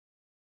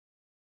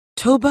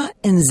Toba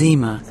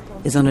Nzima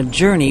is on a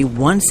journey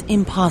once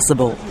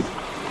impossible.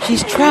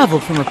 She's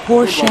traveled from a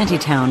poor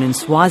shantytown in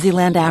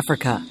Swaziland,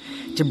 Africa,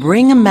 to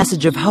bring a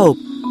message of hope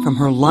from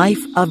her life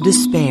of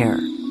despair.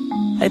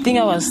 I think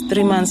I was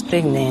 3 months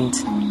pregnant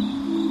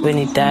when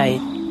he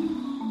died.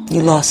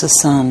 You lost a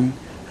son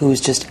who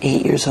was just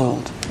 8 years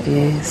old.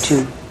 Yes.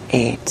 To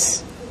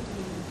AIDS.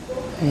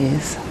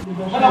 Yes.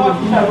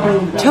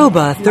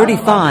 Toba,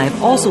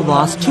 35, also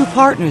lost 2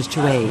 partners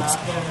to AIDS,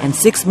 and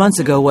 6 months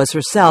ago was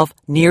herself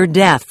near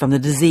death from the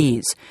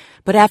disease.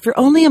 But after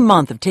only a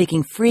month of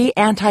taking free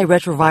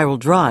antiretroviral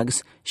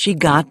drugs, she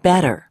got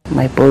better.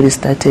 My body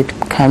started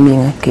coming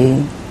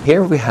again.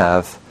 Here we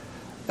have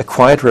a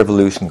quiet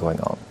revolution going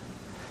on,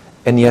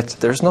 and yet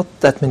there's not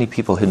that many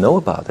people who know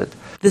about it.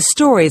 The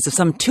stories of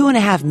some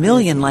 2.5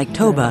 million like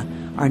Toba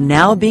are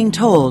now being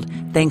told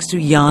thanks to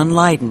Jan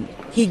Leiden.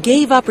 He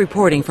gave up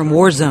reporting from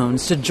war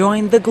zones to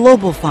join the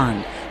Global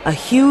Fund, a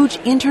huge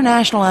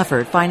international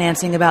effort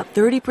financing about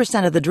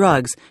 30% of the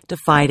drugs to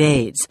fight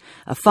AIDS,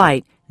 a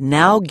fight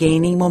now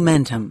gaining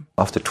momentum.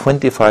 After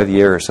 25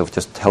 years of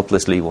just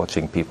helplessly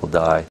watching people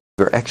die,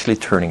 we're actually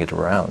turning it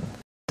around.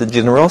 The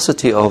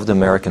generosity of the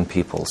American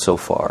people so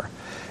far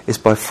is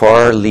by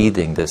far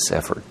leading this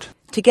effort.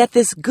 To get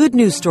this good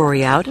news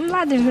story out,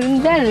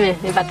 Leiden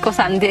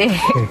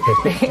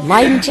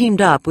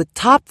teamed up with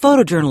top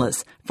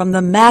photojournalists from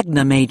the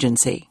Magnum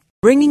Agency,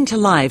 bringing to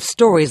life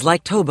stories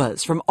like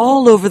Toba's from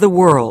all over the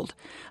world.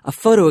 A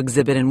photo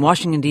exhibit in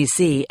Washington,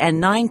 D.C., and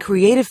 9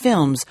 creative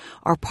films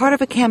are part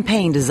of a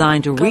campaign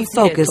designed to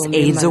refocus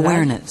AIDS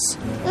awareness.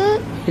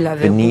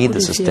 We need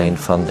the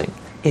sustained funding.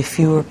 If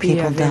fewer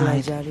people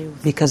died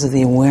because of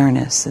the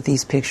awareness that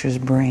these pictures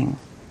bring,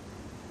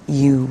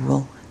 you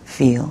will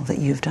feel that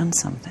you've done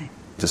something.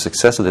 The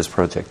success of this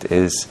project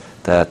is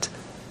that,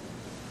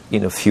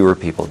 fewer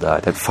people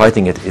died, that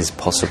fighting it is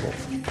possible.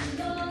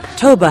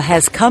 Toba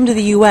has come to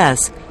the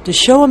U.S. to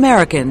show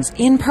Americans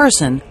in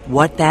person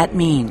what that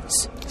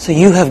means. So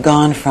you have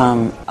gone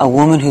from a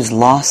woman who's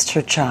lost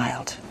her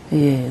child,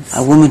 Yes.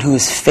 a woman who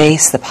has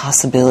faced the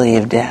possibility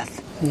of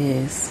death,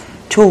 Yes.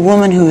 to a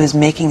woman who is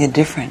making a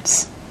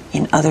difference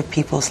in other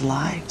people's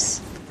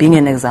lives. Being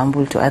an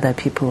example to other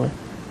people,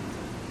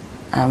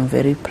 I'm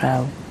very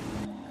proud.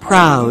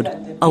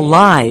 Proud,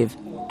 alive,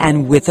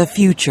 and with a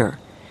future.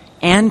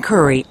 Ann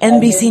Curry,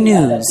 NBC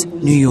News,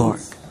 New York.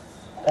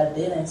 But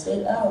then I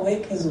said,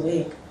 work is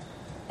work.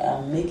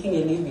 I'm making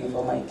a living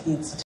for my kids.